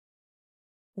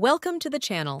Welcome to the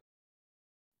channel.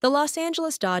 The Los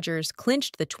Angeles Dodgers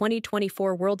clinched the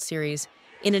 2024 World Series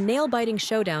in a nail-biting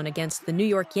showdown against the New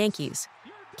York Yankees,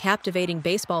 captivating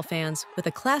baseball fans with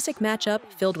a classic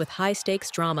matchup filled with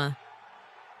high-stakes drama.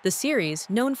 The series,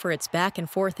 known for its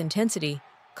back-and-forth intensity,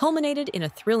 culminated in a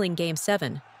thrilling Game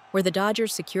 7, where the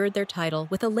Dodgers secured their title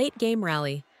with a late-game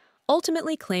rally,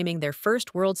 ultimately claiming their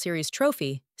first World Series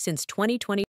trophy since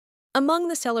 2020. Among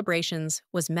the celebrations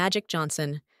was Magic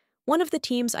Johnson, one of the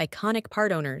team's iconic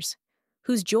part owners,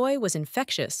 whose joy was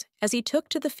infectious as he took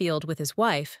to the field with his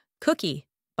wife, Cookie,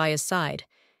 by his side,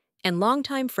 and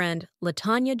longtime friend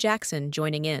LaTanya Jackson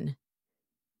joining in.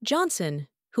 Johnson,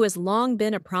 who has long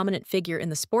been a prominent figure in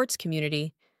the sports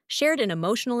community, shared an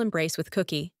emotional embrace with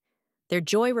Cookie, their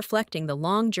joy reflecting the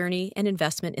long journey and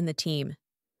investment in the team.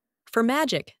 For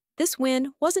Magic, this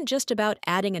win wasn't just about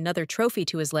adding another trophy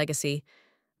to his legacy,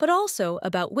 but also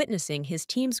about witnessing his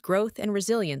team's growth and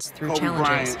resilience through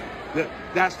challenges. Bryant,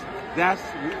 that's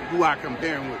who I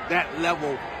compare him with, that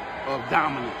level of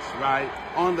dominance, right?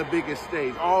 On the biggest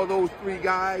stage. All those three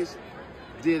guys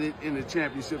did it in the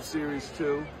championship series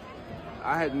too.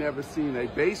 I had never seen a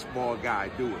baseball guy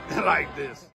do it like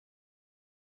this.